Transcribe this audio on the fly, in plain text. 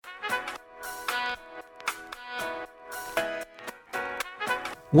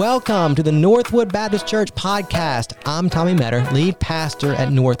Welcome to the Northwood Baptist Church podcast. I'm Tommy Metter, lead pastor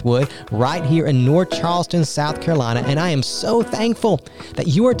at Northwood, right here in North Charleston, South Carolina, and I am so thankful that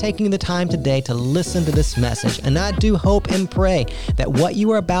you are taking the time today to listen to this message. And I do hope and pray that what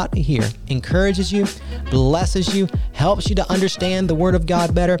you are about to hear encourages you, blesses you, helps you to understand the Word of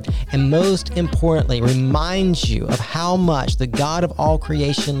God better, and most importantly, reminds you of how much the God of all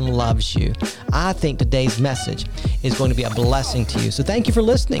creation loves you. I think today's message is going to be a blessing to you. So thank you for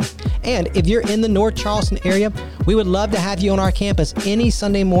listening. And if you're in the North Charleston area, we would love to have you on our campus any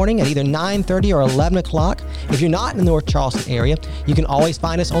Sunday morning at either 9:30 or 11 o'clock. If you're not in the North Charleston area, you can always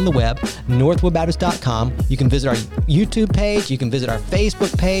find us on the web, northwoodbaptist.com. You can visit our YouTube page. You can visit our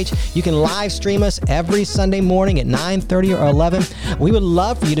Facebook page. You can live stream us every Sunday morning at 9:30 or 11. We would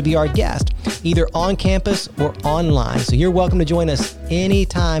love for you to be our guest, either on campus or online. So you're welcome to join us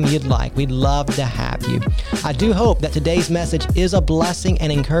anytime you'd like. We'd love to have you. I do hope that today's message is a blessing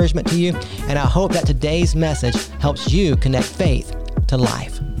and encouragement to you, and I hope that today's message helps you connect faith to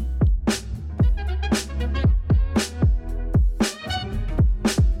life.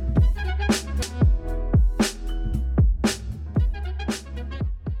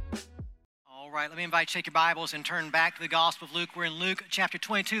 Let me invite you to take your Bibles and turn back to the Gospel of Luke. We're in Luke chapter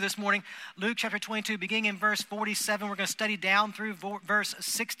 22 this morning. Luke chapter 22, beginning in verse 47. We're going to study down through verse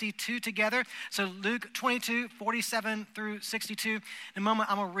 62 together. So Luke 22, 47 through 62. In a moment,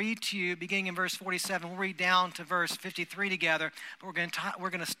 I'm going to read to you beginning in verse 47. We'll read down to verse 53 together. But we're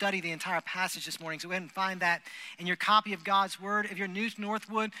going to study the entire passage this morning. So go ahead and find that in your copy of God's Word. If you're new to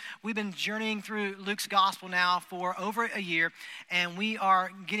Northwood, we've been journeying through Luke's Gospel now for over a year. And we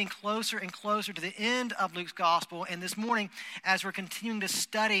are getting closer and closer to the end of Luke's Gospel. And this morning, as we're continuing to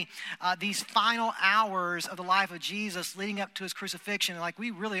study these final hours of the life of Jesus leading up to his crucifixion, like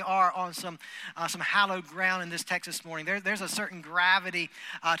we really are on some hallowed ground in this text this morning. There's a certain gravity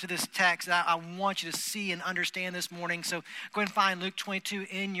to this text that I want you to see and understand this morning. So go ahead and find Luke 22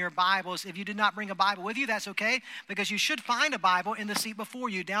 in your Bibles. If you did not bring a Bible with you, that's okay, because you should find a Bible in the seat before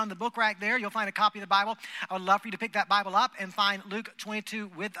you. Down the book rack there, you'll find a copy of the Bible. I would love for you to pick that Bible up and find Luke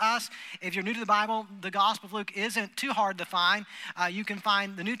 22 with us. If you're new to the Bible, the Gospel of Luke isn't too hard to find. You can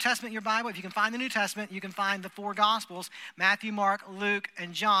find the New Testament in your Bible. If you can find the New Testament, you can find the four Gospels, Matthew, Mark, Luke,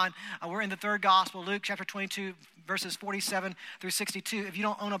 and John. We're in the third Gospel, Luke chapter 22, verses 47 through 62. If you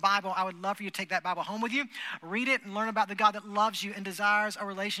don't own a Bible, I would love for you to take that Bible home with you, read it, and learn about the God that loves you and desires a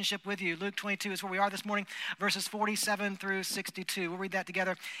relationship with you. Luke 22 is where we are this morning, verses 47 through 62. We'll read that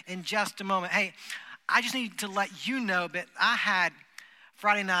together in just a moment. Hey, I just need to let you know that I had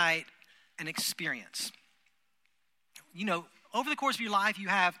Friday night an experience. You know, over the course of your life, you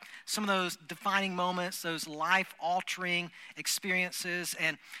have some of those defining moments, those life-altering experiences,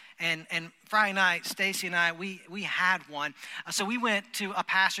 and Friday night, Stacy and I, we had one. So we went to a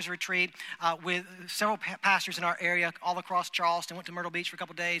pastor's retreat with several pastors in our area all across Charleston. Went to Myrtle Beach for a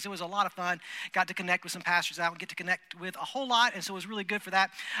couple days. It was a lot of fun. Got to connect with some pastors I would get to connect with a whole lot, and so it was really good for that.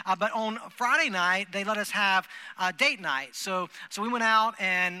 But on Friday night, they let us have a date night. So we went out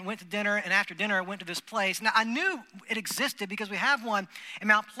and went to dinner, and after dinner, went to this place. Now, I knew it existed because we have one in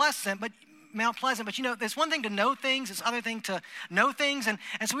Mount Pleasant, but you know, there's one thing to know things, it's other thing to know things, and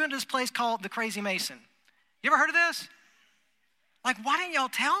so we went to this place called the Crazy Mason. You ever heard of this? Like, why didn't y'all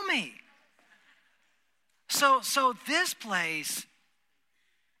tell me? So this place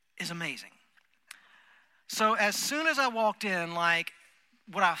is amazing. So as soon as I walked in, like,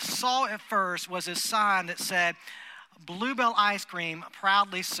 what I saw at first was this sign that said, Bluebell ice cream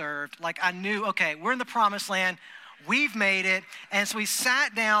proudly served. Like, I knew, okay, we're in the promised land. We've made it. And so we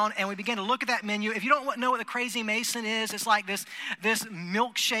sat down and we began to look at that menu. If you don't know what the Crazy Mason is, it's like this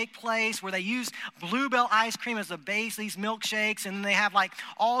milkshake place where they use Bluebell ice cream as the base, these milkshakes, and then they have like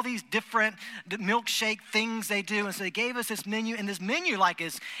all these different milkshake things they do. And so they gave us this menu, and this menu like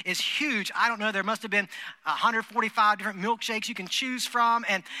is huge. I don't know, there must have been 145 different milkshakes you can choose from.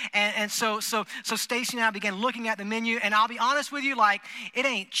 And so Stacy and I began looking at the menu, and I'll be honest with you, like, it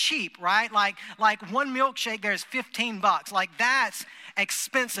ain't cheap, right? Like one milkshake there is $15. Like, that's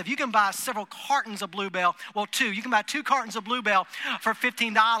expensive. You can buy several cartons of Bluebell. Well, two. You can buy 2 cartons of Bluebell for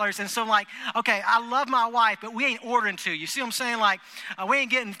 $15. And so, like, okay, I love my wife, but we ain't ordering 2. You see what I'm saying? Like, we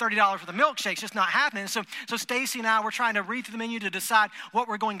ain't getting $30 worth of milkshakes. Just not happening. So Stacy and I were trying to read through the menu to decide what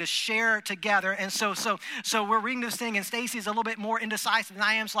we're going to share together. And so we're reading this thing, and Stacy's a little bit more indecisive than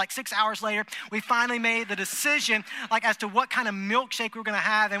I am. So like 6 hours later, we finally made the decision, like, as to what kind of milkshake we were going to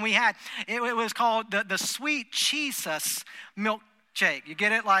have. And we had, it was called the Sweet Jesus milkshake. You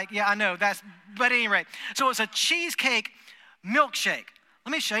get it? Like, yeah, I know. But at any rate. So it's a cheesecake milkshake.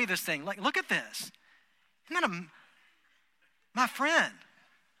 Let me show you this thing. Like, look at this. Isn't that my friend?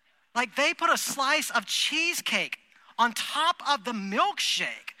 Like they put a slice of cheesecake on top of the milkshake.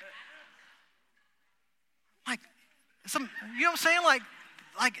 Like, you know what I'm saying?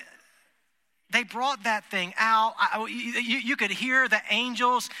 Like they brought that thing out. You could hear the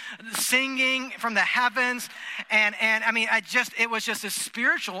angels singing from the heavens. And I mean, it was just a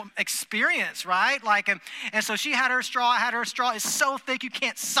spiritual experience, right? Like, and so she had her straw, I had her straw. It's so thick, you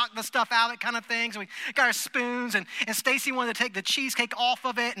can't suck the stuff out, that kind of thing. So we got our spoons, and Stacy wanted to take the cheesecake off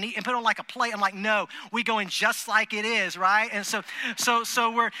of it and put it on like a plate. I'm like, no, we go in just like it is, right? And so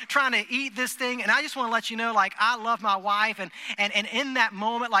we're trying to eat this thing. And I just want to let you know, like, I love my wife. And in that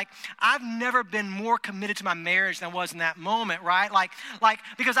moment, like, I've never been more committed to my marriage than I was in that moment, right? Like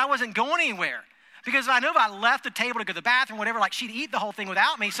because I wasn't going anywhere. Because I know if I left the table to go to the bathroom, whatever, like she'd eat the whole thing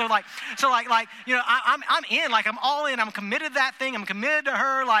without me. So you know, I'm in, like I'm all in. I'm committed to that thing. I'm committed to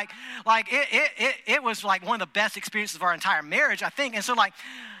her. Like it was like one of the best experiences of our entire marriage, I think. And so like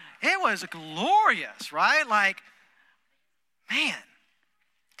it was glorious, right? Like, man,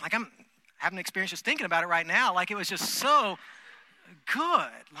 like I'm having an experience just thinking about it right now. Like it was just so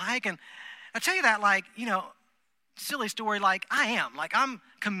good. Like, and I tell you that, like, you know, silly story, like I'm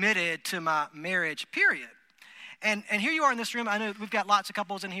committed to my marriage, period. And here you are in this room. I know we've got lots of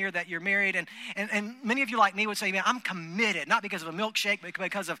couples in here that you're married, and many of you like me would say, man, I'm committed, not because of a milkshake, but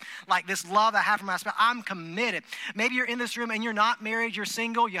because of like this love I have for my spouse. I'm committed. Maybe you're in this room and you're not married, you're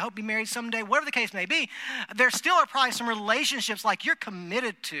single, you hope to be married someday, whatever the case may be. There still are probably some relationships like you're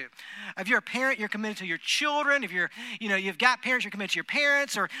committed to. If you're a parent, you're committed to your children. If you've got parents, you're committed to your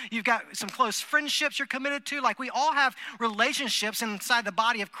parents, or you've got some close friendships you're committed to. Like we all have relationships inside the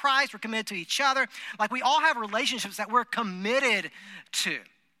body of Christ. We're committed to each other. Like we all have relationships that we're committed to.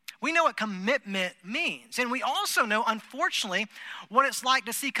 We know what commitment means. And we also know, unfortunately, what it's like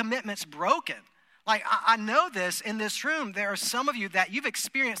to see commitments broken. Like I know this in this room, there are some of you that you've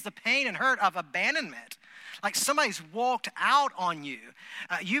experienced the pain and hurt of abandonment. Like somebody's walked out on you.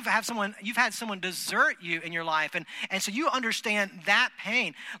 You've had someone desert you in your life. And so you understand that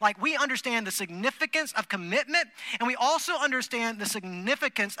pain. Like we understand the significance of commitment, and we also understand the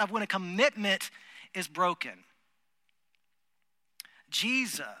significance of when a commitment is broken.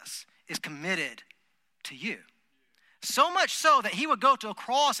 Jesus is committed to you. So much so that he would go to a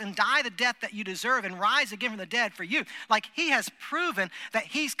cross and die the death that you deserve and rise again from the dead for you. Like he has proven that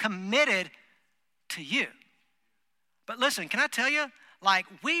he's committed to you. But listen, can I tell you, like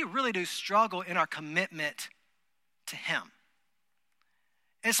we really do struggle in our commitment to him.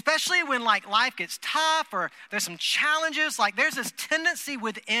 Especially when like life gets tough or there's some challenges, like there's this tendency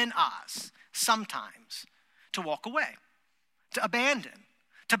within us sometimes to walk away, to abandon,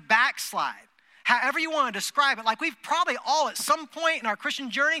 to backslide, however you want to describe it. Like we've probably all at some point in our Christian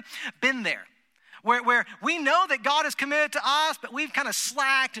journey been there. Where we know that God is committed to us, but we've kind of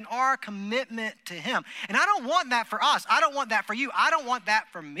slacked in our commitment to him. And I don't want that for us. I don't want that for you. I don't want that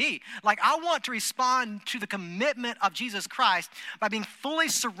for me. Like I want to respond to the commitment of Jesus Christ by being fully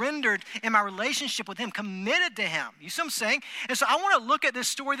surrendered in my relationship with him, committed to him. You see what I'm saying? And so I want to look at this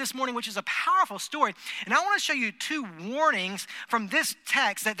story this morning, which is a powerful story. And I want to show you two warnings from this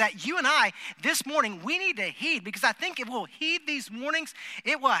text that you and I, this morning, we need to heed. Because I think if we'll heed these warnings,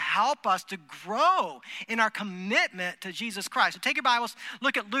 it will help us to grow in our commitment to Jesus Christ. So take your Bibles,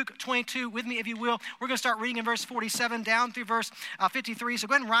 look at Luke 22 with me, if you will. We're going to start reading in verse 47 down through verse 53. So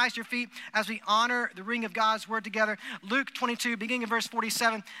go ahead and rise to your feet as we honor the reading of God's word together. Luke 22, beginning in verse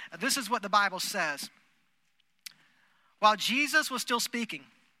 47. This is what the Bible says. While Jesus was still speaking,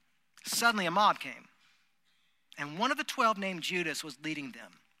 suddenly a mob came, and one of the 12 named Judas was leading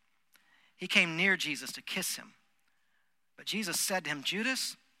them. He came near Jesus to kiss him. But Jesus said to him,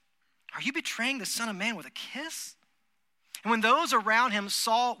 Judas, are you betraying the Son of Man with a kiss? And when those around him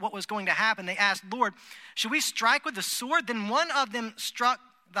saw what was going to happen, they asked, Lord, should we strike with the sword? Then one of them struck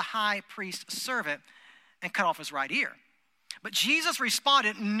the high priest's servant and cut off his right ear. But Jesus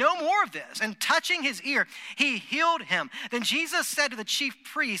responded, no more of this. And touching his ear, he healed him. Then Jesus said to the chief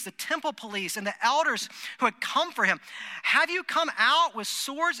priests, the temple police, and the elders who had come for him, have you come out with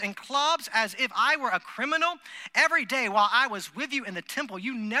swords and clubs as if I were a criminal? Every day while I was with you in the temple,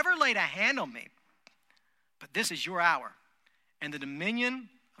 you never laid a hand on me. But this is your hour and the dominion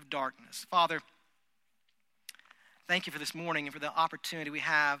of darkness. Father, thank you for this morning and for the opportunity we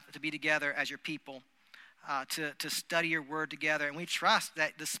have to be together as your people. To study your word together. And we trust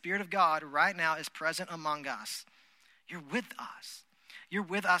that the Spirit of God right now is present among us. You're with us. You're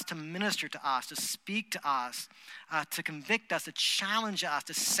with us to minister to us, to speak to us, to convict us, to challenge us,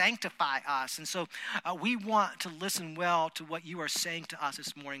 to sanctify us. And so we want to listen well to what you are saying to us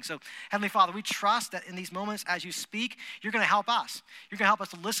this morning. So Heavenly Father, we trust that in these moments as you speak, you're going to help us. You're going to help us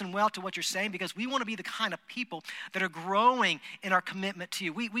to listen well to what you're saying, because we want to be the kind of people that are growing in our commitment to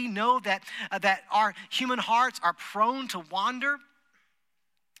you. We know that our human hearts are prone to wander,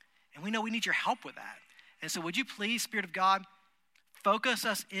 and we know we need your help with that. And so would you please, Spirit of God, focus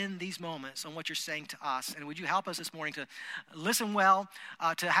us in these moments on what you're saying to us. And would you help us this morning to listen well,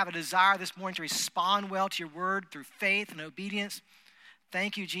 to have a desire this morning to respond well to your word through faith and obedience.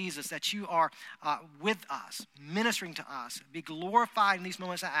 Thank you, Jesus, that you are with us, ministering to us. Be glorified in these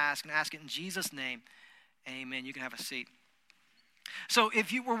moments, I ask, and ask it in Jesus' name. Amen. You can have a seat. So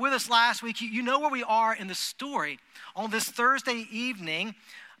if you were with us last week, you know where we are in the story on this Thursday evening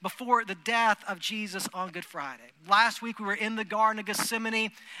before the death of Jesus on Good Friday. Last week we were in the Garden of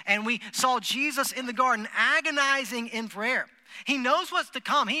Gethsemane, and we saw Jesus in the garden agonizing in prayer. He knows what's to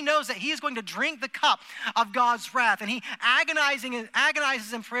come. He knows that he is going to drink the cup of God's wrath, and he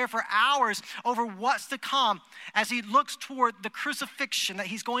agonizes in prayer for hours over what's to come as he looks toward the crucifixion that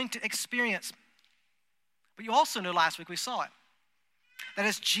he's going to experience. But you also know last week we saw it, that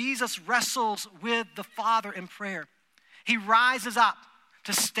as Jesus wrestles with the Father in prayer, he rises up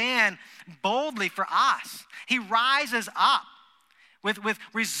to stand boldly for us. He rises up with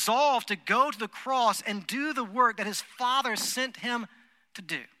resolve to go to the cross and do the work that his Father sent him to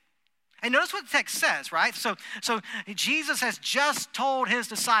do. And notice what the text says, right? So Jesus has just told his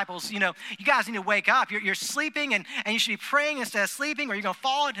disciples, you guys need to wake up. You're sleeping, and you should be praying instead of sleeping, or you're going to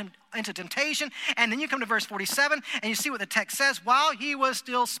fall into temptation. And then you come to verse 47, and you see what the text says. While he was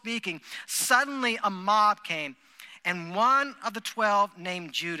still speaking, suddenly a mob came, and one of the 12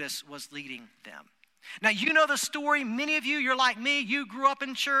 named Judas was leading them. Now, you know the story. Many of you, you're like me. You grew up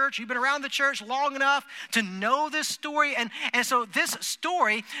in church. You've been around the church long enough to know this story. And so this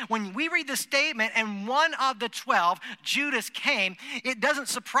story, when we read the statement, and one of the 12, Judas, came, it doesn't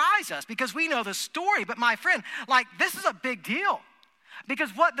surprise us because we know the story. But my friend, this is a big deal.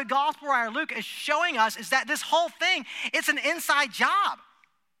 Because what the gospel writer Luke is showing us is that this whole thing, it's an inside job.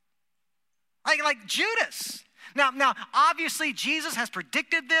 Like Judas. Now, obviously, Jesus has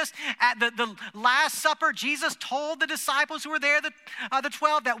predicted this. At the Last Supper, Jesus told the disciples who were there, the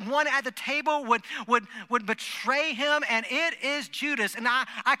 12, that one at the table would betray him, and it is Judas. And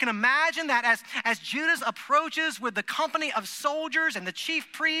I can imagine that as Judas approaches with the company of soldiers and the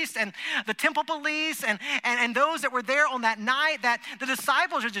chief priests and the temple police and those that were there on that night, that the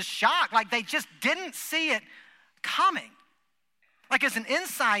disciples are just shocked. Like they just didn't see it coming. Like it's an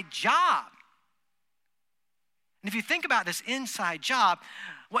inside job. And if you think about this inside job,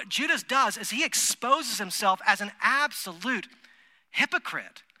 what Judas does is he exposes himself as an absolute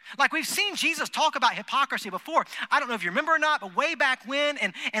hypocrite. Like we've seen Jesus talk about hypocrisy before. I don't know if you remember or not, but way back when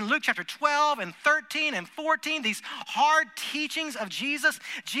in Luke chapter 12 and 13 and 14, these hard teachings of Jesus,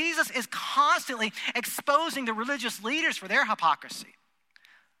 Jesus is constantly exposing the religious leaders for their hypocrisy.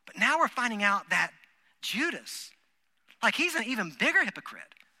 But now we're finding out that Judas, he's an even bigger hypocrite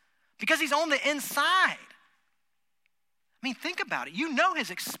because he's on the inside. I mean, think about it. You know his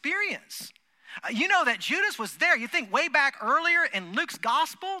experience. You know that Judas was there. You think way back earlier in Luke's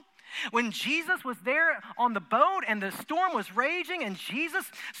gospel, when Jesus was there on the boat and the storm was raging, and Jesus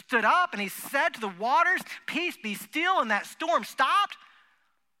stood up and he said to the waters, "Peace, be still," and that storm stopped.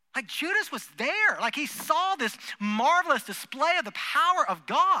 Judas was there. He saw this marvelous display of the power of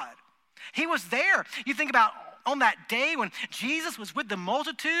God. He was there. You think about on that day when Jesus was with the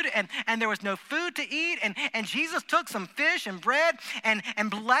multitude and there was no food to eat, and Jesus took some fish and bread and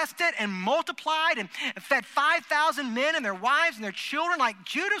blessed it and multiplied and fed 5,000 men and their wives and their children.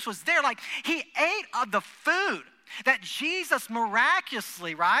 Judas was there. He ate of the food that Jesus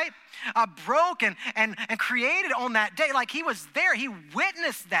miraculously, broke and created on that day. He was there. He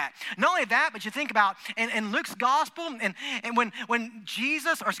witnessed that. Not only that, but you think about in Luke's gospel and when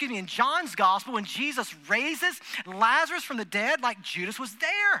Jesus, in John's gospel, when Jesus raises Lazarus from the dead, Judas was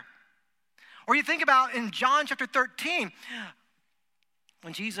there. Or you think about in John chapter 13,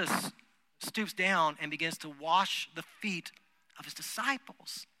 when Jesus stoops down and begins to wash the feet of his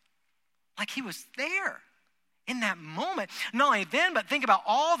disciples. He was there. In that moment, not only then, but think about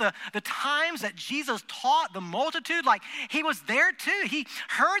all the times that Jesus taught the multitude. He was there too. He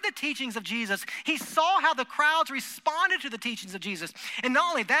heard the teachings of Jesus. He saw how the crowds responded to the teachings of Jesus. And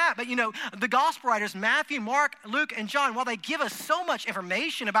not only that, but the gospel writers, Matthew, Mark, Luke, and John, while they give us so much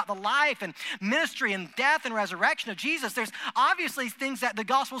information about the life and ministry and death and resurrection of Jesus, there's obviously things that the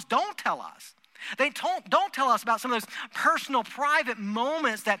gospels don't tell us. They don't tell us about some of those personal, private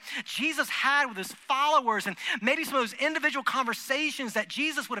moments that Jesus had with his followers and maybe some of those individual conversations that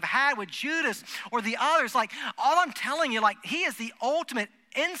Jesus would have had with Judas or the others. Like, all I'm telling you, like, he is the ultimate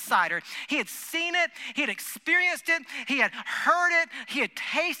insider. He had seen it, he had experienced it, he had heard it, he had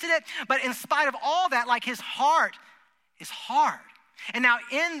tasted it, but in spite of all that, like, his heart is hard. And now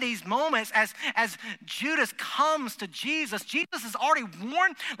in these moments, as Judas comes to Jesus, Jesus is already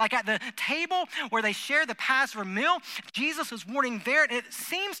warned, like at the table where they share the Passover meal, Jesus is warning there. And it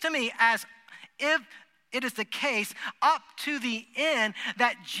seems to me as if it is the case up to the end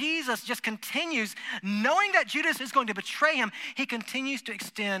that Jesus just continues, knowing that Judas is going to betray him, he continues to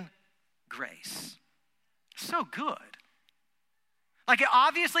extend grace. So good. Like, it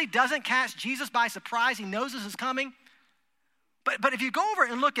obviously doesn't catch Jesus by surprise. He knows this is coming. But if you go over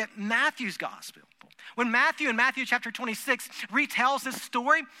and look at Matthew's gospel, when Matthew in Matthew chapter 26 retells this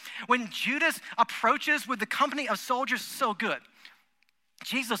story, when Judas approaches with the company of soldiers, so good.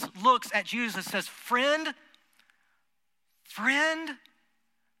 Jesus looks at Judas and says, friend,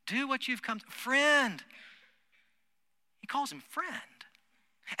 do what you've come to. Friend. He calls him friend.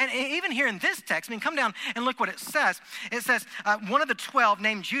 And even here in this text, I mean, come down and look what it says. It says, one of the 12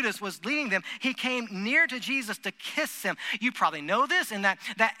 named Judas was leading them. He came near to Jesus to kiss him. You probably know this in that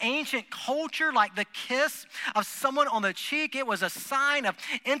ancient culture, like the kiss of someone on the cheek. It was a sign of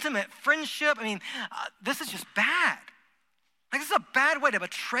intimate friendship. I mean, this is just bad. Like, this is a bad way to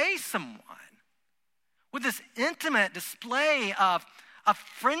betray someone with this intimate display of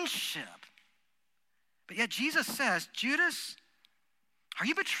friendship. But yet Jesus says, Judas, are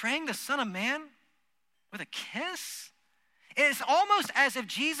you betraying the Son of Man with a kiss? It's almost as if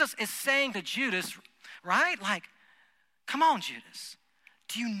Jesus is saying to Judas, right? Like, come on, Judas.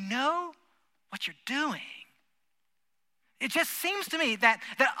 Do you know what you're doing? It just seems to me that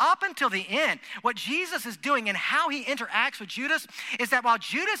up until the end, what Jesus is doing and how he interacts with Judas is that while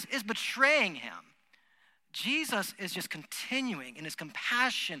Judas is betraying him, Jesus is just continuing in his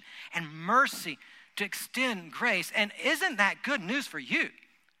compassion and mercy to extend grace. And isn't that good news for you?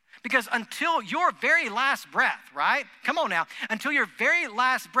 Because until your very last breath, right? Come on now. Until your very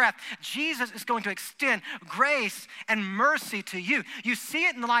last breath, Jesus is going to extend grace and mercy to you. You see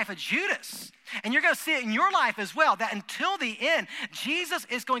it in the life of Judas. And you're going to see it in your life as well, that until the end, Jesus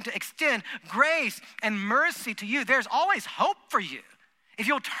is going to extend grace and mercy to you. There's always hope for you if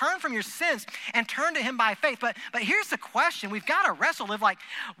you'll turn from your sins and turn to him by faith. But here's the question. We've got to wrestle with, like,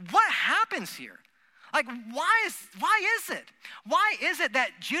 what happens here? Like, why is it? Why is it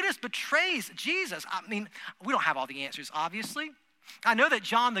that Judas betrays Jesus? I mean, we don't have all the answers, obviously. I know that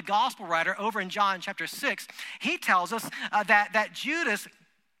John, the gospel writer, over in John chapter 6, he tells us that Judas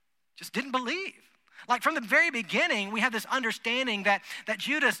just didn't believe. Like, from the very beginning, we have this understanding that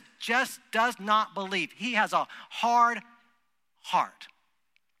Judas just does not believe. He has a hard heart.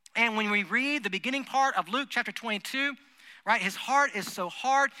 And when we read the beginning part of Luke chapter 22, right, his heart is so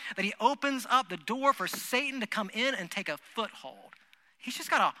hard that he opens up the door for Satan to come in and take a foothold. He's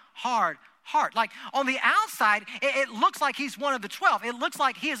just got a hard heart. Like, on the outside, it looks like he's one of the 12. It looks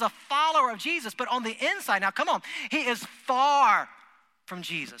like he is a follower of Jesus. But on the inside, now come on, he is far from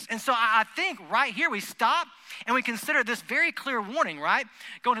Jesus. And so I think right here we stop and we consider this very clear warning, right?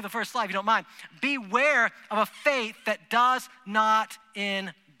 Go to the first slide if you don't mind. Beware of a faith that does not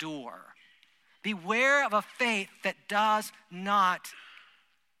endure. Beware of a faith that does not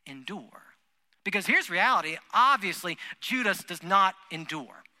endure. Because here's reality. Obviously, Judas does not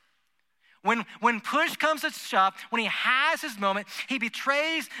endure. When push comes to shove, when he has his moment, he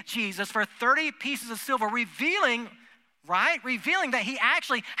betrays Jesus for 30 pieces of silver, revealing that he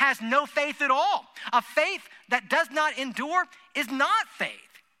actually has no faith at all. A faith that does not endure is not faith.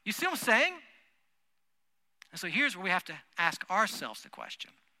 You see what I'm saying? And so here's where we have to ask ourselves the question.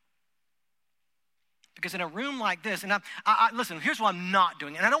 Because in a room like this, and listen, here's what I'm not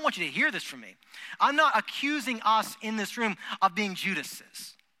doing, and I don't want you to hear this from me. I'm not accusing us in this room of being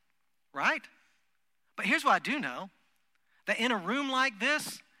Judases, right? But here's what I do know, that in a room like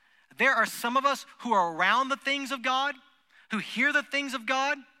this, there are some of us who are around the things of God, who hear the things of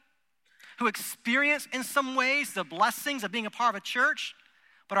God, who experience in some ways the blessings of being a part of a church,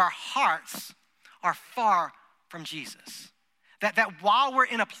 but our hearts are far from Jesus. That while we're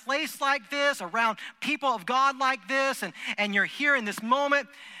in a place like this, around people of God like this, and you're here in this moment,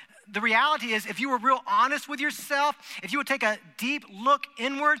 the reality is if you were real honest with yourself, if you would take a deep look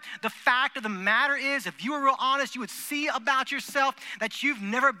inward, the fact of the matter is, if you were real honest, you would see about yourself that you've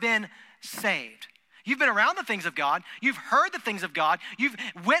never been saved. You've been around the things of God. You've heard the things of God. You've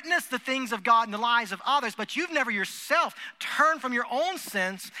witnessed the things of God in the lives of others, but you've never yourself turned from your own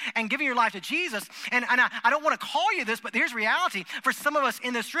sins and given your life to Jesus. And I don't want to call you this, but here's reality. For some of us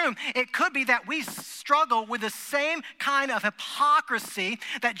in this room, it could be that we struggle with the same kind of hypocrisy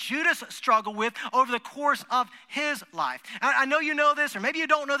that Judas struggled with over the course of his life. I know you know this, or maybe you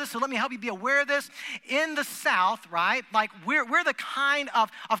don't know this, so let me help you be aware of this. In the South, right, like we're the kind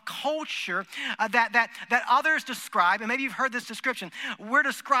of culture that others describe, and maybe you've heard this description. We're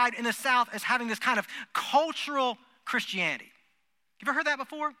described in the South as having this kind of cultural Christianity. You ever heard that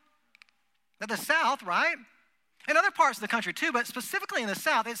before? That the South, right? In other parts of the country too, but specifically in the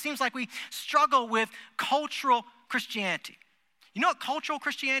South, it seems like we struggle with cultural Christianity. You know what cultural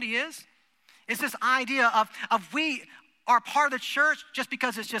Christianity is? It's this idea of we are part of the church just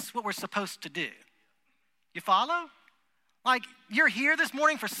because it's just what we're supposed to do. You follow? Like you're here this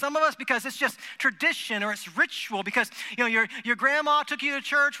morning for some of us because it's just tradition or it's ritual because your grandma took you to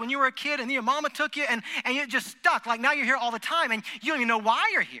church when you were a kid and your mama took you and you just stuck. Like now you're here all the time and you don't even know why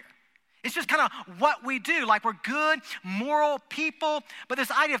you're here. It's just kind of what we do. Like we're good, moral people. But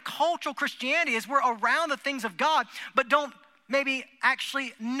this idea of cultural Christianity is we're around the things of God but don't maybe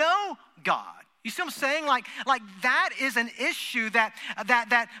actually know God. You see what I'm saying? Like that is an issue that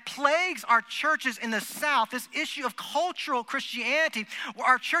plagues our churches in the South, this issue of cultural Christianity, where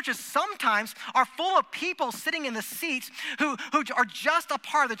our churches sometimes are full of people sitting in the seats who are just a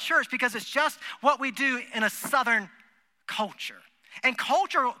part of the church because it's just what we do in a Southern culture. And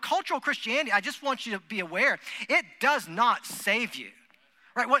cultural Christianity, I just want you to be aware, it does not save you.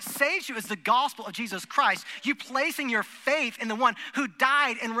 Right, what saves you is the gospel of Jesus Christ. You placing your faith in the one who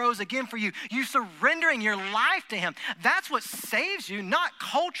died and rose again for you. You surrendering your life to him. That's what saves you, not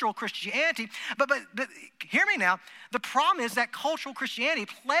cultural Christianity. But hear me now. The problem is that cultural Christianity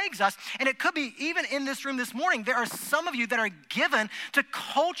plagues us, and it could be even in this room this morning. There are some of you that are given to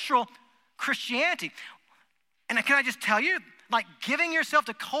cultural Christianity. And can I just tell you, like giving yourself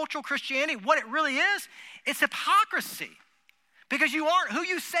to cultural Christianity, what it really is, it's hypocrisy. Because you aren't who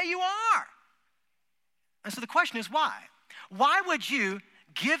you say you are. And so the question is why? Why would you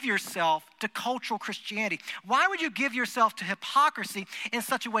give yourself to cultural Christianity? Why would you give yourself to hypocrisy in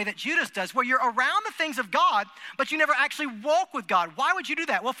such a way that Judas does, where you're around the things of God, but you never actually walk with God? Why would you do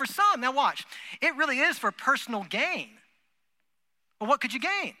that? Well, for some, now watch, it really is for personal gain. Well, what could you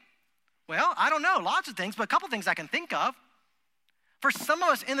gain? Well, I don't know, lots of things, but a couple things I can think of. For some of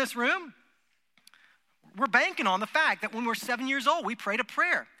us in this room, we're banking on the fact that when we're 7 years old, we prayed a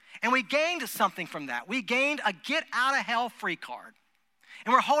prayer. And we gained something from that. We gained a get-out-of-hell-free card.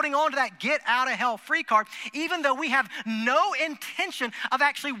 And we're holding on to that get-out-of-hell-free card, even though we have no intention of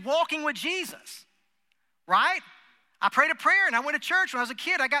actually walking with Jesus. Right? I prayed a prayer, and I went to church when I was a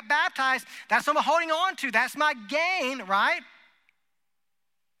kid. I got baptized. That's what I'm holding on to. That's my gain, right?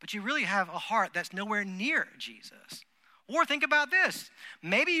 But you really have a heart that's nowhere near Jesus. Or think about this.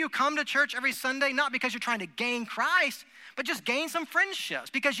 Maybe you come to church every Sunday not because you're trying to gain Christ, but just gain some friendships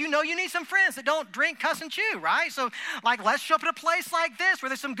because you know you need some friends that don't drink, cuss, and chew, right? So like let's show up at a place like this where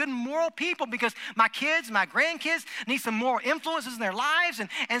there's some good moral people because my kids, my grandkids need some moral influences in their lives.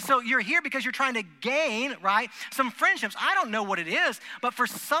 And so you're here because you're trying to gain, right, some friendships. I don't know what it is, but for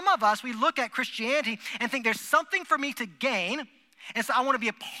some of us, we look at Christianity and think there's something for me to gain. And so I want to be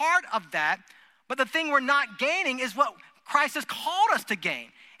a part of that. But the thing we're not gaining is what Christ has called us to gain,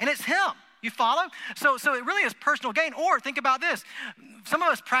 and it's him. You follow? So it really is personal gain. Or think about this. Some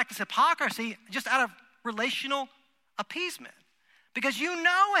of us practice hypocrisy just out of relational appeasement because you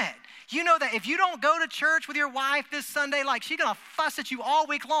know it. You know that if you don't go to church with your wife this Sunday, like she's going to fuss at you all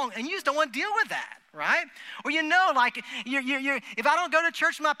week long, and you just don't want to deal with that, right? Or you know, like if I don't go to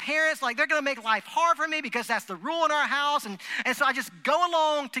church with my parents, like they're going to make life hard for me because that's the rule in our house, and so I just go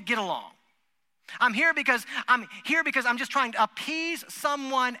along to get along. I'm here because I'm just trying to appease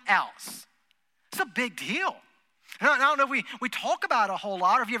someone else. It's a big deal. I don't know if we talk about it a whole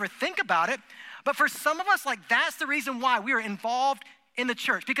lot or if you ever think about it, but for some of us, like that's the reason why we are involved in the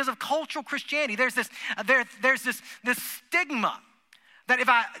church, because of cultural Christianity. There's this stigma that if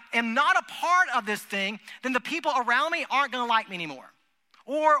I am not a part of this thing, then the people around me aren't going to like me anymore.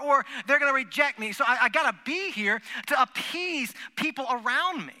 Or they're going to reject me. So I got to be here to appease people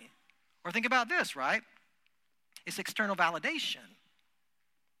around me. Or think about this, right? It's external validation.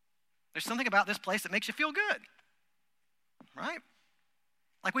 There's something about this place that makes you feel good, right?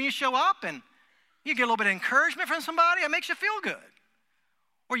 Like when you show up and you get a little bit of encouragement from somebody, it makes you feel good.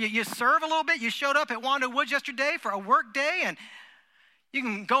 Or you serve a little bit. You showed up at Wanda Woods yesterday for a work day, and you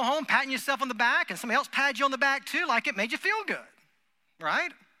can go home patting yourself on the back, and somebody else patted you on the back too, like it made you feel good,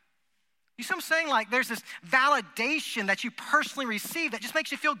 right? You see what I'm saying? Like there's this validation that you personally receive that just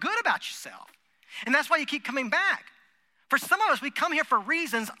makes you feel good about yourself. And that's why you keep coming back. For some of us, we come here for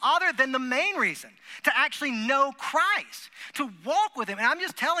reasons other than the main reason, to actually know Christ, to walk with him. And I'm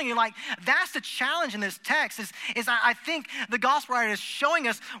just telling you, like, that's the challenge in this text is I think the gospel writer is showing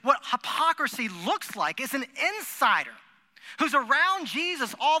us what hypocrisy looks like. It's an insider who's around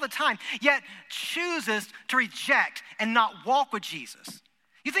Jesus all the time, yet chooses to reject and not walk with Jesus.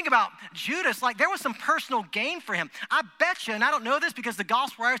 You think about Judas, like there was some personal gain for him. I bet you, and I don't know this because the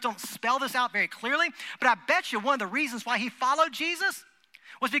gospel writers don't spell this out very clearly, but I bet you one of the reasons why he followed Jesus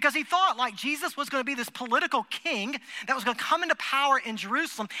was because he thought like Jesus was going to be this political king that was going to come into power in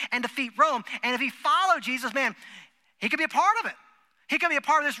Jerusalem and defeat Rome. And if he followed Jesus, man, he could be a part of it. He could be a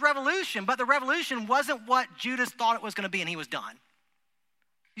part of this revolution, but the revolution wasn't what Judas thought it was going to be, and he was done.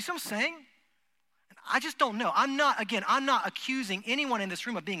 You see what I'm saying? I just don't know. I'm not accusing anyone in this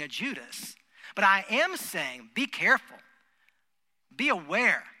room of being a Judas, but I am saying be careful, be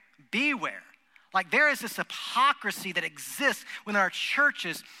aware, beware. Like there is this hypocrisy that exists within our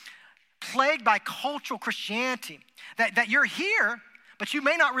churches plagued by cultural Christianity, that you're here, but you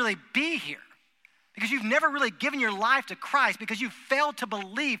may not really be here because you've never really given your life to Christ because you failed to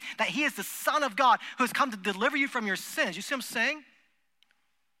believe that he is the Son of God who has come to deliver you from your sins. You see what I'm saying?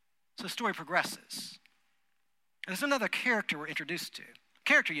 So the story progresses. And there's another character we're introduced to.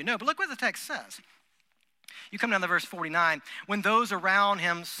 Character you know, but look what the text says. You come down to verse 49. When those around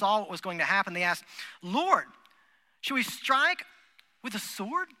him saw what was going to happen, they asked, Lord, should we strike with a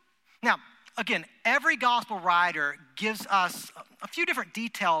sword? Now, again, every gospel writer gives us a few different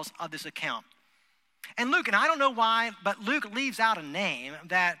details of this account. And Luke, and I don't know why, but Luke leaves out a name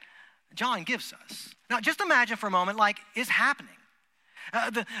that John gives us. Now, just imagine for a moment, like, it's happening.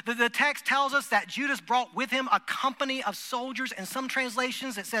 The text tells us that Judas brought with him a company of soldiers. In some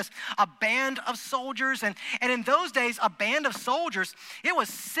translations, it says a band of soldiers. And in those days, a band of soldiers, it was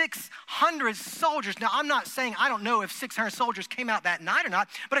 600 soldiers. Now, I'm not saying, I don't know if 600 soldiers came out that night or not,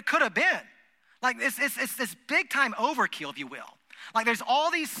 but it could have been. Like, it's this big-time overkill, if you will. Like, there's all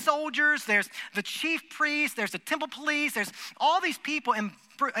these soldiers, there's the chief priest, there's the temple police, there's all these people,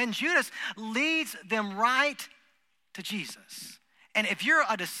 and Judas leads them right to Jesus. And if you're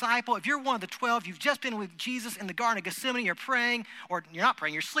a disciple, if you're one of the 12, you've just been with Jesus in the Garden of Gethsemane, you're praying, or you're not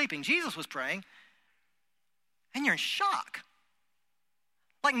praying, you're sleeping. Jesus was praying, and you're in shock.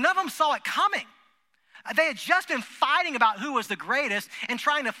 Like none of them saw it coming. They had just been fighting about who was the greatest and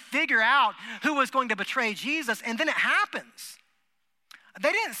trying to figure out who was going to betray Jesus, and then it happens.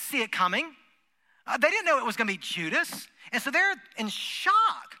 They didn't see it coming. They didn't know it was going to be Judas, and so they're in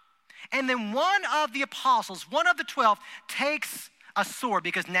shock. And then one of the apostles, one of the 12, takes a sword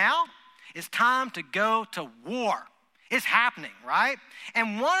because now it's time to go to war. It's happening, right?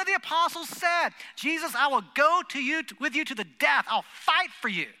 And one of the apostles said, Jesus, I will go with you to the death. I'll fight for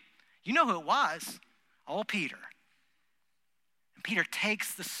you. You know who it was? Oh, Peter. And Peter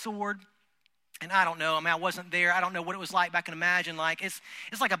takes the sword. And I don't know, I wasn't there. I don't know what it was like, but I can imagine like it's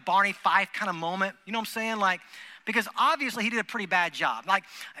like a Barney Fife kind of moment. You know what I'm saying? Like, because obviously he did a pretty bad job. Like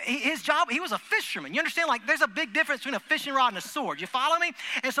his job, he was a fisherman. You understand? Like there's a big difference between a fishing rod and a sword. You follow me?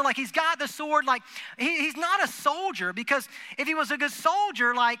 And so like he's got the sword, like he's not a soldier because if he was a good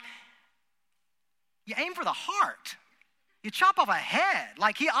soldier, like you aim for the heart. You chop off a head.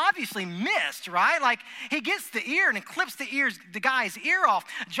 Like he obviously missed, right? Like he gets the ear and clips the guy's ear off.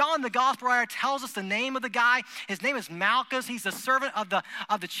 John, the gospel writer, tells us the name of the guy. His name is Malchus. He's the servant of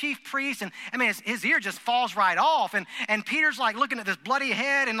the chief priest. And I mean, his ear just falls right off. And Peter's like looking at this bloody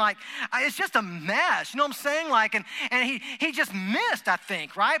head and like, it's just a mess. You know what I'm saying? Like, and he just missed, I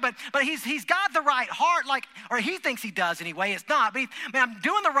think, right? But he's got the right heart, like, or he thinks he does anyway. It's not. But I'm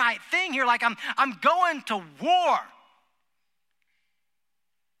doing the right thing here. Like I'm going to war.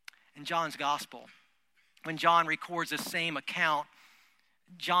 In John's gospel, when John records the same account,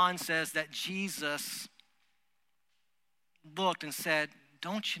 John says that Jesus looked and said,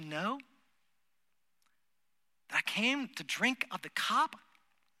 don't you know that I came to drink of the cup?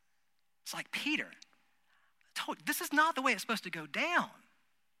 It's like, Peter, I told you, this is not the way it's supposed to go down.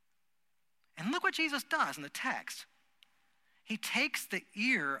 And look what Jesus does in the text. He takes the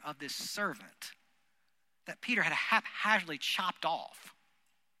ear of this servant that Peter had haphazardly chopped off,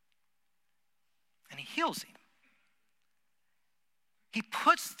 and he heals him. He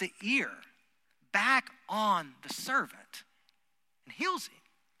puts the ear back on the servant and heals him.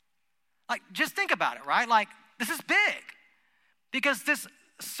 Like, just think about it, right? Like, this is big. Because this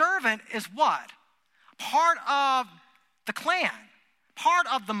servant is what? Part of the clan. Part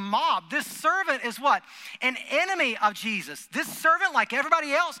of the mob. This servant is what? An enemy of Jesus. This servant, like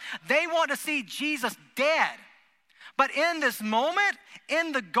everybody else, they want to see Jesus dead. But in this moment,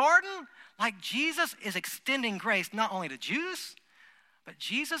 in the garden, like Jesus is extending grace not only to Jews, but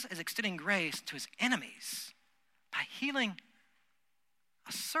Jesus is extending grace to his enemies by healing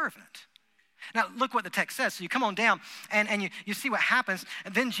a servant. Now, look what the text says. So you come on down and you see what happens.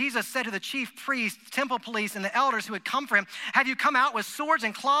 And then Jesus said to the chief priests, temple police, and the elders who had come for him, have you come out with swords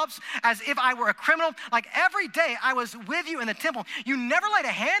and clubs as if I were a criminal? Like every day I was with you in the temple. You never laid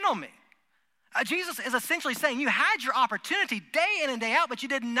a hand on me. Jesus is essentially saying you had your opportunity day in and day out, but you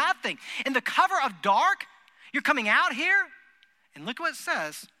did nothing. In the cover of dark, you're coming out here. And look what it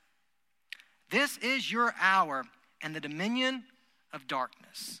says. This is your hour and the dominion of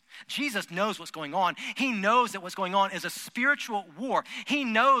darkness. Jesus knows what's going on. He knows that what's going on is a spiritual war. He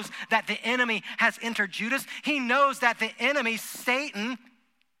knows that the enemy has entered Judas. He knows that the enemy, Satan,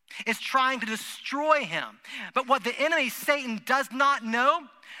 is trying to destroy him. But what the enemy, Satan, does not know,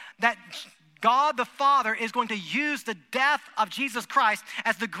 that God the Father is going to use the death of Jesus Christ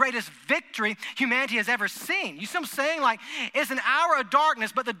as the greatest victory humanity has ever seen. You see what I'm saying? Like, it's an hour of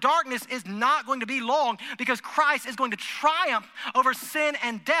darkness, but the darkness is not going to be long because Christ is going to triumph over sin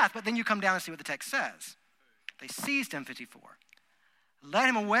and death. But then you come down and see what the text says. They seized him, 54, led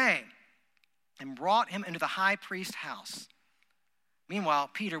him away, and brought him into the high priest's house. Meanwhile,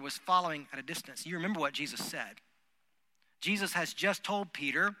 Peter was following at a distance. You remember what Jesus said. Jesus has just told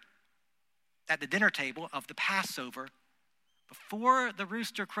Peter at the dinner table of the Passover, before the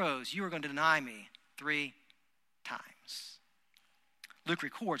rooster crows, you are going to deny me 3 times. Luke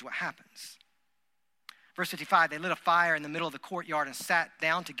records what happens. Verse 55, they lit a fire in the middle of the courtyard and sat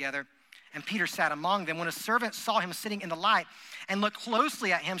down together, and Peter sat among them. When a servant saw him sitting in the light and looked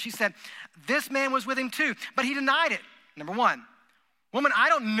closely at him, she said, this man was with him too, but he denied it. Number 1, woman, I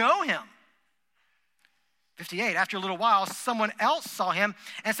don't know him. 58, after a little while, someone else saw him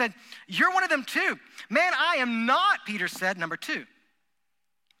and said, you're one of them too. Man, I am not, Peter said. Number 2,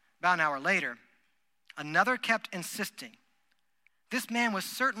 about an hour later, another kept insisting. This man was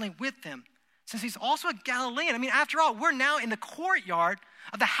certainly with them, since he's also a Galilean. I mean, after all, we're now in the courtyard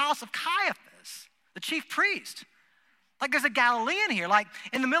of the house of Caiaphas, the chief priest. Like there's a Galilean here, like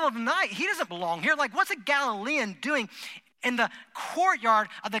in the middle of the night. He doesn't belong here. Like what's a Galilean doing in the courtyard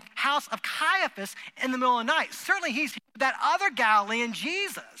of the house of Caiaphas in the middle of the night? Certainly he's that other Galilean,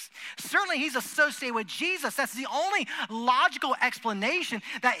 Jesus. Certainly he's associated with Jesus. That's the only logical explanation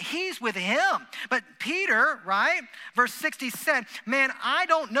that he's with him. But Peter, right, verse 60 said, man, I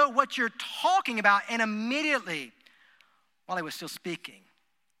don't know what you're talking about. And immediately, while he was still speaking,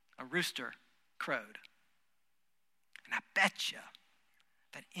 a rooster crowed. And I bet you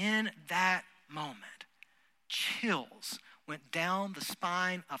that in that moment, chills went down the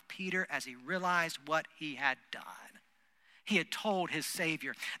spine of Peter as he realized what he had done. He had told his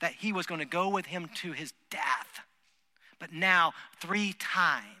Savior that he was going to go with him to his death. But now, 3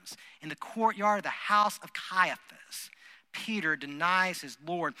 times in the courtyard of the house of Caiaphas, Peter denies his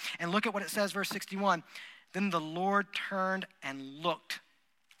Lord. And look at what it says, verse 61. Then the Lord turned and looked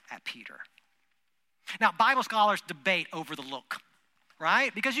at Peter. Now, Bible scholars debate over the look,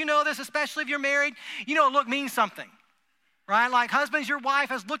 right? Because you know this, especially if you're married, you know a look means something, right? Like husbands, your wife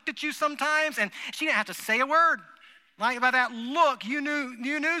has looked at you sometimes and she didn't have to say a word. Like by that look, you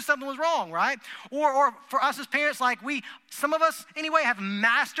knew something was wrong, right? Or for us as parents, like some of us anyway, have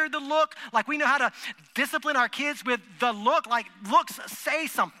mastered the look. Like we know how to discipline our kids with the look. Like looks say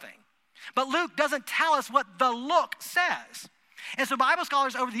something. But Luke doesn't tell us what the look says. And so Bible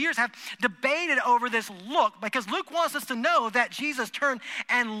scholars over the years have debated over this look because Luke wants us to know that Jesus turned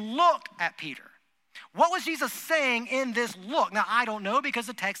and looked at Peter. What was Jesus saying in this look? Now, I don't know because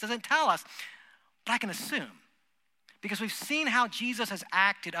the text doesn't tell us, but I can assume because we've seen how Jesus has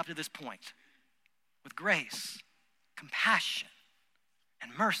acted up to this point with grace, compassion,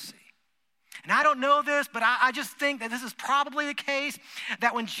 and mercy. And I don't know this, but I just think that this is probably the case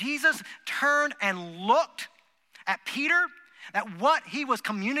that when Jesus turned and looked at Peter, that what he was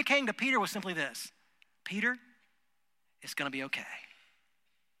communicating to Peter was simply this: Peter, it's going to be okay.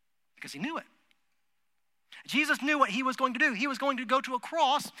 Because he knew it. Jesus knew what he was going to do. He was going to go to a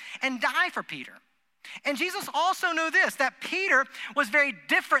cross and die for Peter. And Jesus also knew this, that Peter was very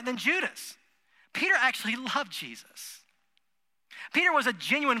different than Judas. Peter actually loved Jesus. Peter was a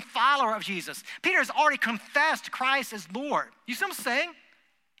genuine follower of Jesus. Peter has already confessed Christ as Lord. You see what I'm saying?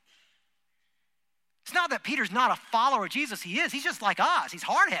 It's not that Peter's not a follower of Jesus. He is. He's just like us. He's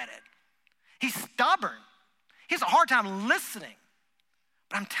hard-headed. He's stubborn. He has a hard time listening.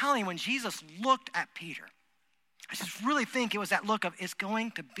 But I'm telling you, when Jesus looked at Peter, I just really think it was that look of, it's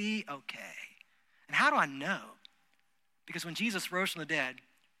going to be okay. And how do I know? Because when Jesus rose from the dead,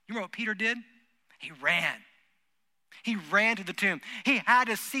 you remember what Peter did? He ran. He ran to the tomb. He had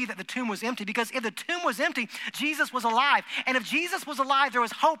to see that the tomb was empty, because if the tomb was empty, Jesus was alive. And if Jesus was alive, there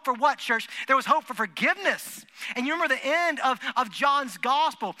was hope for what, church? There was hope for forgiveness. And you remember the end of John's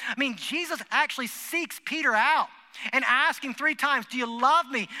gospel. I mean, Jesus actually seeks Peter out and asks him 3 times, do you love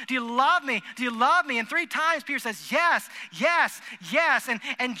me? Do you love me? Do you love me? And 3 times Peter says, yes, yes, yes.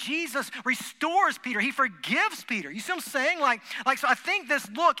 And Jesus restores Peter. He forgives Peter. You see what I'm saying? So I think this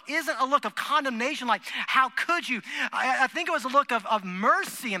look isn't a look of condemnation, like how could you? I think it was a look of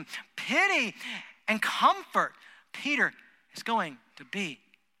mercy and pity and comfort. Peter is going to be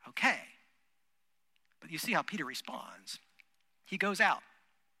okay. But you see how Peter responds. He goes out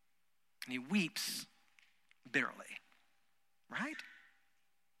and he weeps bitterly, right?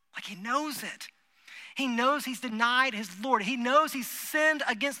 Like he knows it. He knows he's denied his Lord. He knows he's sinned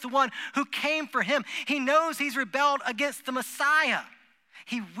against the one who came for him. He knows he's rebelled against the Messiah.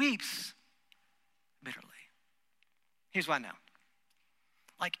 He weeps bitterly. Here's what I know.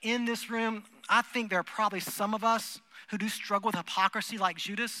 Like in this room, I think there are probably some of us who do struggle with hypocrisy like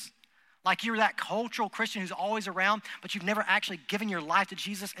Judas. Like you're that cultural Christian who's always around, but you've never actually given your life to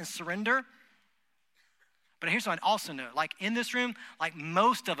Jesus and surrender. But here's what I also know. Like in this room, like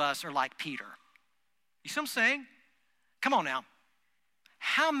most of us are like Peter. You see what I'm saying? Come on now.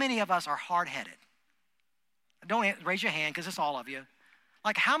 How many of us are hard-headed? Don't raise your hand because it's all of you.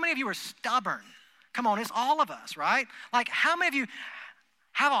 Like how many of you are stubborn? Come on, it's all of us, right? Like how many of you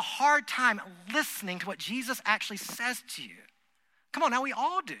have a hard time listening to what Jesus actually says to you? Come on now, we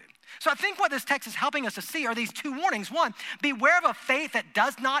all do. So I think what this text is helping us to see are these 2 warnings. 1, beware of a faith that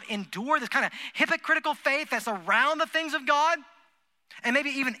does not endure, this kind of hypocritical faith that's around the things of God, and maybe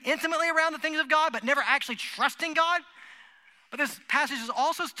even intimately around the things of God, but never actually trusting God. But this passage is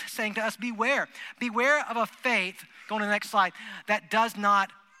also saying to us, beware. Beware of a faith, going to the next slide, that does not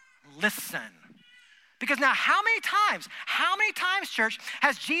listen. Because now how many times, church,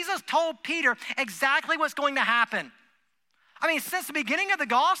 has Jesus told Peter exactly what's going to happen? I mean, since the beginning of the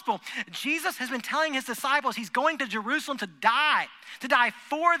gospel, Jesus has been telling his disciples he's going to Jerusalem to die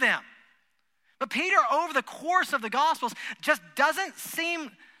for them. But Peter, over the course of the gospels, just doesn't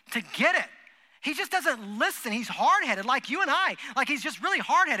seem to get it. He just doesn't listen. He's hard-headed like you and I. Like he's just really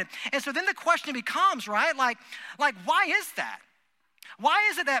hard-headed. And so then the question becomes, right, like why is that? Why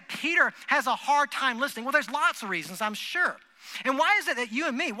is it that Peter has a hard time listening? Well, there's lots of reasons, I'm sure. And why is it that you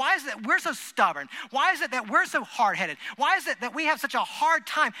and me, why is it that we're so stubborn? Why is it that we're so hard-headed? Why is it that we have such a hard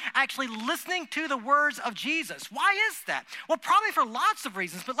time actually listening to the words of Jesus? Why is that? Well, probably for lots of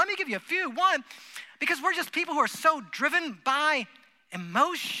reasons, but let me give you a few. 1, because we're just people who are so driven by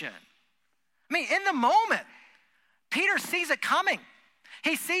emotion. I mean, in the moment, Peter sees it coming.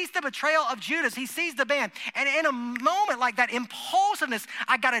 He sees the betrayal of Judas. He sees the band. And in a moment like that, impulsiveness,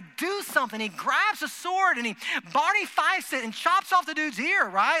 I got to do something. He grabs a sword and he Barney Fifes it and chops off the dude's ear,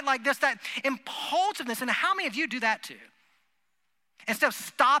 right? Like just that impulsiveness. And how many of you do that too? Instead of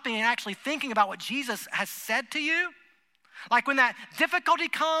stopping and actually thinking about what Jesus has said to you, like when that difficulty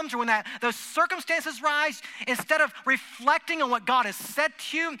comes or when those circumstances rise, instead of reflecting on what God has said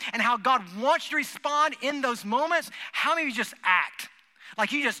to you and how God wants you to respond in those moments, how many of you just act?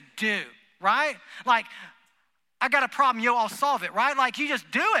 Like you just do, right? Like, I got a problem, I'll solve it, right? Like you just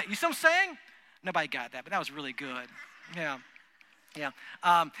do it. You see what I'm saying? Nobody got that, but that was really good. Yeah.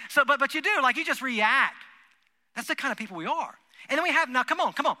 But you do, like you just react. That's the kind of people we are. And then we have, now come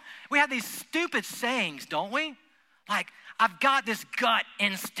on. We have these stupid sayings, don't we? Like, I've got this gut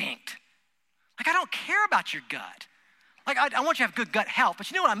instinct. Like, I don't care about your gut. Like, I want you to have good gut health,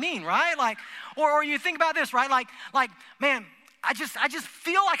 but you know what I mean, right? Like, or you think about this, right? Like, man, I just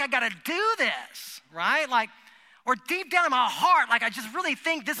feel like I got to do this, right? Like, or deep down in my heart, like I just really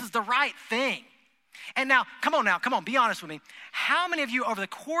think this is the right thing. And now, come on, be honest with me. How many of you over the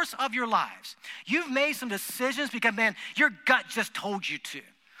course of your lives, you've made some decisions because, man, your gut just told you to?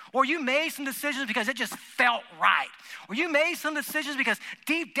 Or you made some decisions because it just felt right? Or you made some decisions because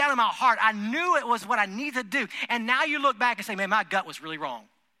deep down in my heart, I knew it was what I needed to do. And now you look back and say, man, my gut was really wrong.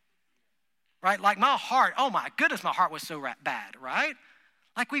 Right? Like my heart, oh my goodness, my heart was so bad, right?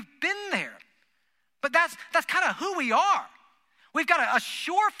 Like we've been there. But that's kind of who we are. We've got a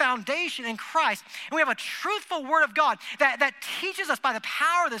sure foundation in Christ, and we have a truthful word of God that teaches us by the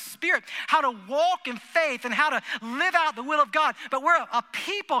power of the Spirit how to walk in faith and how to live out the will of God. But we're a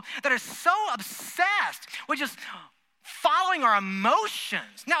people that are so obsessed with just following our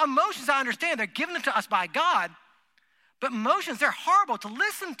emotions. Now, emotions, I understand, they're given to us by God, but emotions, they're horrible to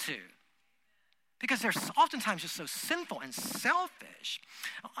listen to. because they're oftentimes just so sinful and selfish.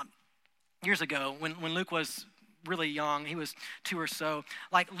 Years ago, when Luke was really young, he was 2 or so,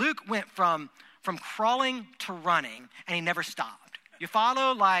 like Luke went from crawling to running, and he never stopped. You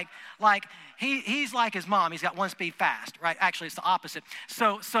follow? Like he's like his mom. He's got one speed fast, right? Actually, it's the opposite.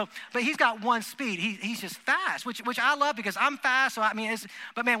 But he's got one speed. He's just fast, which I love because I'm fast. So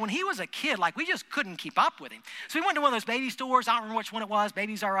but man, when he was a kid, like we just couldn't keep up with him. So we went to one of those baby stores. I don't remember which one it was,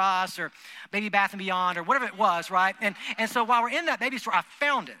 Babies R Us or Baby Bath and Beyond or whatever it was, right? And so while we're in that baby store, I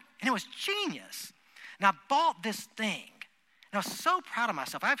found it, and it was genius. And I bought this thing, and I was so proud of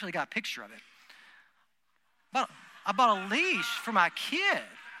myself. I actually got a picture of it. I bought a leash for my kid.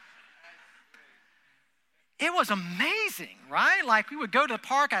 It was amazing, right? Like we would go to the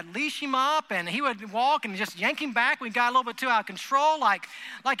park, I'd leash him up, and he would walk and just yank him back. We got a little bit too out of control. Like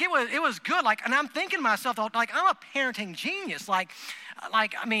it was good. Like, and I'm thinking to myself, like I'm a parenting genius. I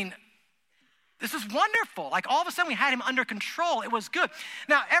mean, this is wonderful. Like all of a sudden we had him under control. It was good.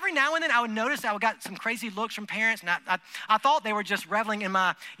 Now, every now and then I would notice I would got some crazy looks from parents, and I thought they were just reveling in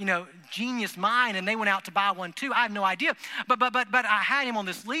my, genius mind, and they went out to buy one too. I have no idea. But I had him on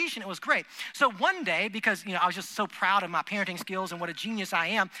this leash, and it was great. So one day, because, I was just so proud of my parenting skills and what a genius I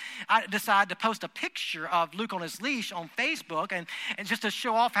am, I decided to post a picture of Luke on his leash on Facebook and just to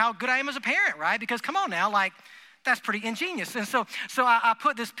show off how good I am as a parent, right? Because come on now, like, that's pretty ingenious. And so I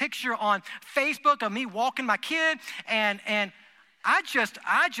put this picture on Facebook of me walking my kid, and I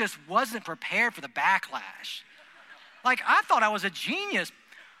just wasn't prepared for the backlash. Like, I thought I was a genius,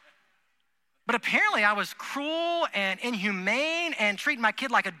 but apparently I was cruel and inhumane and treating my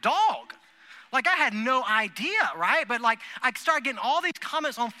kid like a dog. Like, I had no idea, right? But like, I started getting all these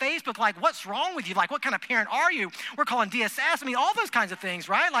comments on Facebook, like, what's wrong with you? Like, what kind of parent are you? We're calling DSS. I mean, all those kinds of things,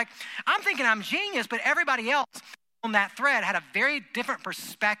 right? Like, I'm thinking I'm genius, but everybody else on that thread had a very different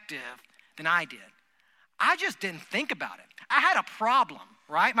perspective than I did. I just didn't think about it. I had a problem,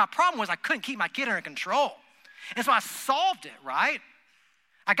 right? My problem was I couldn't keep my kid under control. And so I solved it, right?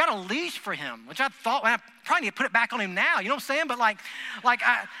 I got a leash for him, which I thought, I probably need to put it back on him now, you know what I'm saying? But I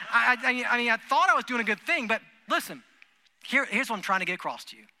thought I was doing a good thing, but listen, here's what I'm trying to get across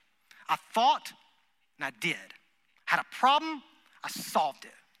to you. I thought and I did. I had a problem, I solved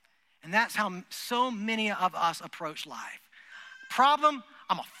it. And that's how so many of us approach life. Problem,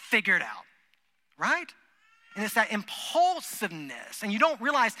 I'm gonna figure it out, right? And it's that impulsiveness, and you don't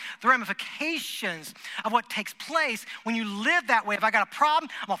realize the ramifications of what takes place when you live that way. If I got a problem,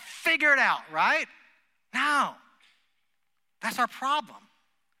 I'm gonna figure it out, right? No, that's our problem.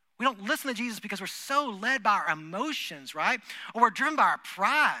 We don't listen to Jesus because we're so led by our emotions, right? Or we're driven by our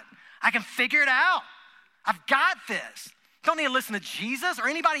pride. I can figure it out. I've got this. Don't need to listen to Jesus or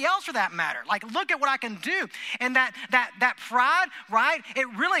anybody else for that matter. Like, look at what I can do. And that pride, right? It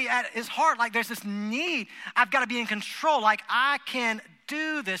really at its heart, like there's this need. I've got to be in control. Like, I can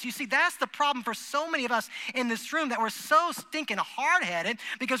do this. You see, that's the problem for so many of us in this room, that we're so stinking hard-headed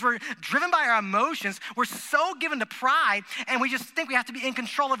because we're driven by our emotions. We're so given to pride, and we just think we have to be in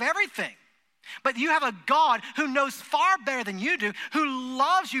control of everything. But you have a God who knows far better than you do, who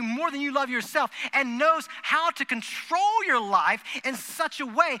loves you more than you love yourself, and knows how to control your life in such a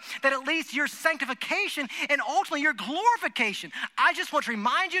way that it leads to your sanctification and ultimately your glorification. I just want to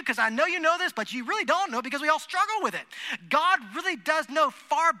remind you, because I know you know this, but you really don't know because we all struggle with it. God really does know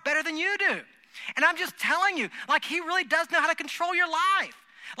far better than you do. And I'm just telling you, like, he really does know how to control your life.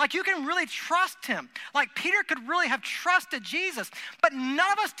 Like, you can really trust him. Like, Peter could really have trusted Jesus. But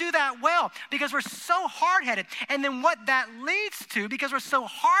none of us do that well because we're so hard-headed. And then what that leads to, because we're so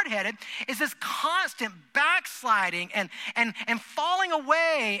hard-headed, is this constant backsliding and falling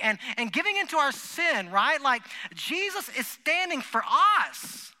away and giving into our sin, right? Like, Jesus is standing for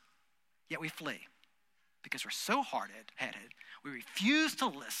us, yet we flee because we're so hard-headed. We refuse to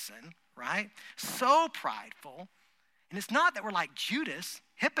listen, right? So prideful. And it's not that we're like Judas,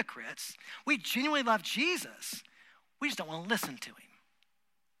 hypocrites. We genuinely love Jesus. We just don't want to listen to him.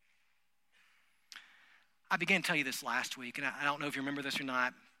 I began to tell you this last week, and I don't know if you remember this or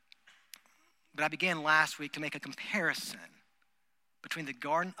not, but I began last week to make a comparison between the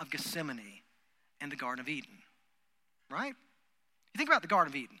Garden of Gethsemane and the Garden of Eden, right? You think about the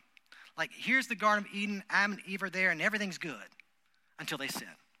Garden of Eden. Like, here's the Garden of Eden, Adam and Eve are there, and everything's good until they sin.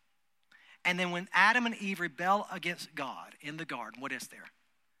 And then when Adam and Eve rebel against God in the garden, what is there?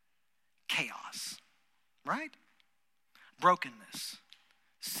 Chaos, right? Brokenness,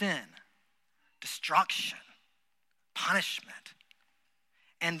 sin, destruction, punishment.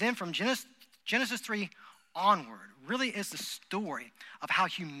 And then from Genesis 3 onward really is the story of how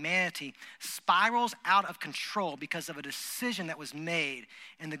humanity spirals out of control because of a decision that was made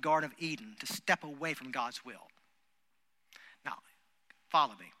in the Garden of Eden to step away from God's will. Now,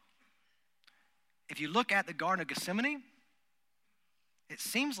 follow me. If you look at the Garden of Gethsemane, it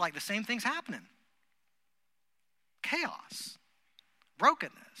seems like the same thing's happening. Chaos,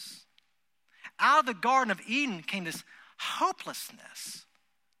 brokenness. Out of the Garden of Eden came this hopelessness.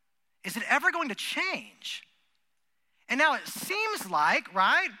 Is it ever going to change? And now it seems like,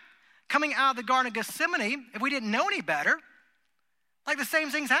 right, coming out of the Garden of Gethsemane, if we didn't know any better, like the same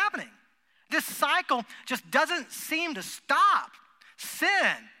thing's happening. This cycle just doesn't seem to stop.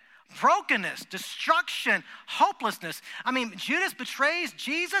 Sin, brokenness, destruction, hopelessness. I mean, Judas betrays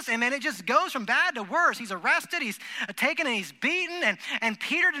Jesus, and man, it just goes from bad to worse. He's arrested, he's taken, and he's beaten, and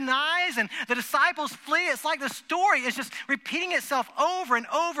Peter denies, and the disciples flee. It's like the story is just repeating itself over and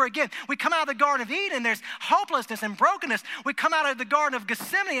over again. We come out of the Garden of Eden, there's hopelessness and brokenness. We come out of the Garden of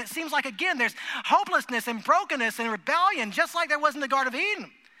Gethsemane, it seems like, again, there's hopelessness and brokenness and rebellion, just like there was in the Garden of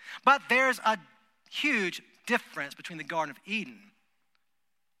Eden. But there's a huge difference between the Garden of Eden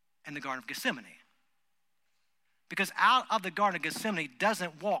and the Garden of Gethsemane. Because out of the Garden of Gethsemane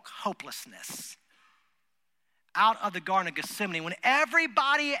doesn't walk hopelessness. Out of the Garden of Gethsemane, when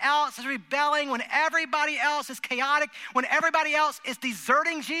everybody else is rebelling, when everybody else is chaotic, when everybody else is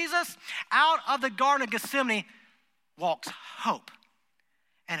deserting Jesus, out of the Garden of Gethsemane walks hope.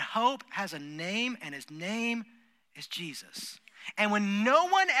 And hope has a name, and his name is Jesus. And when no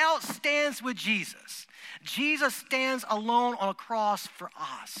one else stands with Jesus, Jesus stands alone on a cross for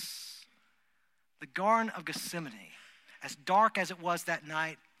us. The Garden of Gethsemane, as dark as it was that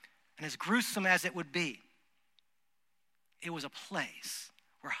night and as gruesome as it would be, it was a place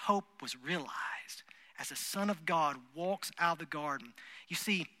where hope was realized as the Son of God walks out of the garden. You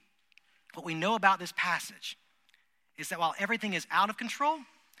see, what we know about this passage is that while everything is out of control,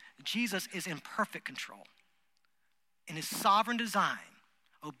 Jesus is in perfect control. In his sovereign design,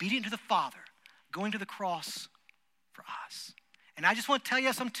 obedient to the Father, going to the cross for us. And I just want to tell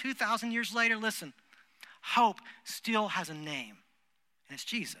you, some 2,000 years later, listen, hope still has a name, and it's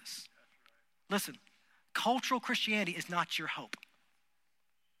Jesus. Listen, cultural Christianity is not your hope.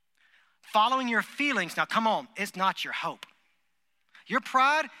 Following your feelings, now come on, it's not your hope. Your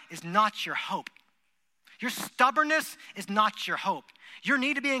pride is not your hope. Your stubbornness is not your hope. Your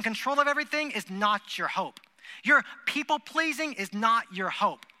need to be in control of everything is not your hope. Your people-pleasing is not your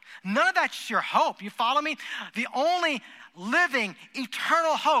hope. None of that's your hope. You follow me? The only living,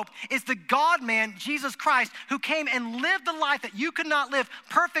 eternal hope is the God-man, Jesus Christ, who came and lived the life that you could not live,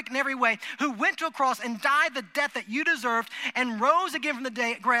 perfect in every way, who went to a cross and died the death that you deserved and rose again from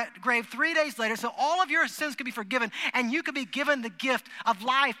the grave 3 days later so all of your sins could be forgiven and you could be given the gift of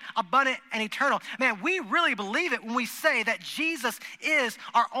life abundant and eternal. Man, we really believe it when we say that Jesus is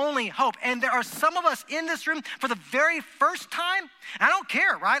our only hope. And there are some of us in this room for the very first time. I don't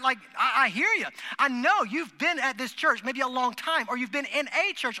care, right? Like, I hear you. I know you've been at this church maybe a long time, or you've been in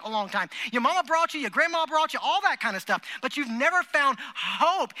a church a long time. Your mama brought you, your grandma brought you, all that kind of stuff, but you've never found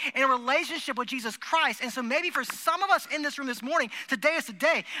hope in a relationship with Jesus Christ. And so maybe for some of us in this room this morning, today is the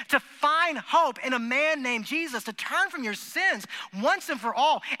day to find hope in a man named Jesus, to turn from your sins once and for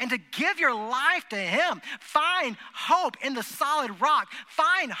all, and to give your life to him. Find hope in the solid rock.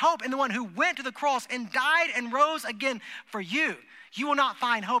 Find hope in the one who went to the cross and died and rose again for you. You will not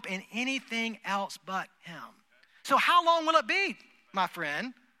find hope in anything else but him. So how long will it be, my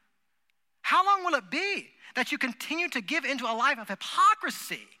friend? How long will it be that you continue to give into a life of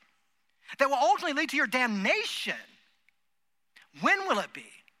hypocrisy that will ultimately lead to your damnation? When will it be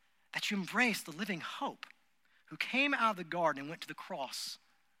that you embrace the living hope who came out of the garden and went to the cross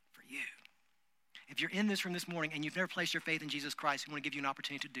for you? If you're in this room this morning and you've never placed your faith in Jesus Christ, we want to give you an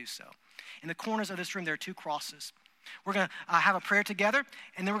opportunity to do so. In the corners of this room, there are 2 crosses. We're going to have a prayer together,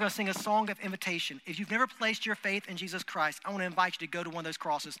 and then we're going to sing a song of invitation. If you've never placed your faith in Jesus Christ, I want to invite you to go to one of those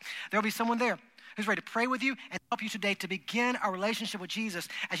crosses. There will be someone there who's ready to pray with you and help you today to begin a relationship with Jesus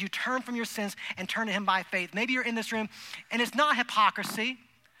as you turn from your sins and turn to him by faith. Maybe you're in this room, and it's not hypocrisy.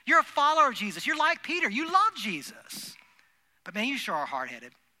 You're a follower of Jesus. You're like Peter. You love Jesus. But man, you sure are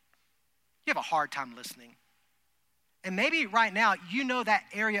hard-headed. You have a hard time listening. And maybe right now, you know that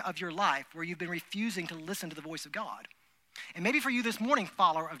area of your life where you've been refusing to listen to the voice of God. And maybe for you this morning,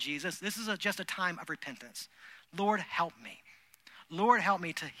 follower of Jesus, this is just a time of repentance. Lord, help me. Lord, help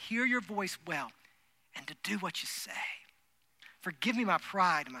me to hear your voice well and to do what you say. Forgive me my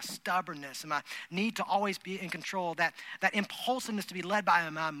pride and my stubbornness and my need to always be in control, that impulsiveness to be led by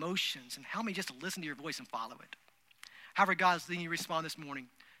my emotions, and help me just to listen to your voice and follow it. However God is leading you to respond this morning,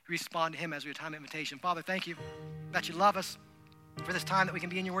 respond to him as we have time of invitation. Father, thank you that you love us for this time that we can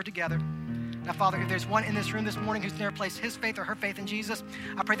be in your word together. Now, Father, if there's one in this room this morning who's never placed his faith or her faith in Jesus,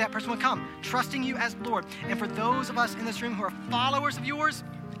 I pray that person would come, trusting you as Lord. And for those of us in this room who are followers of yours,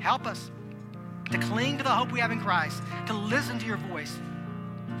 help us to cling to the hope we have in Christ, to listen to your voice,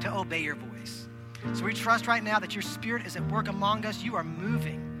 to obey your voice. So we trust right now that your Spirit is at work among us. You are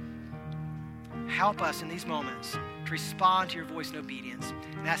moving. Help us in these moments to respond to your voice in obedience.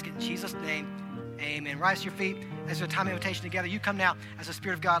 And ask it in Jesus' name, amen. Rise to your feet as a time of invitation together. You come now as the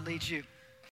Spirit of God leads you.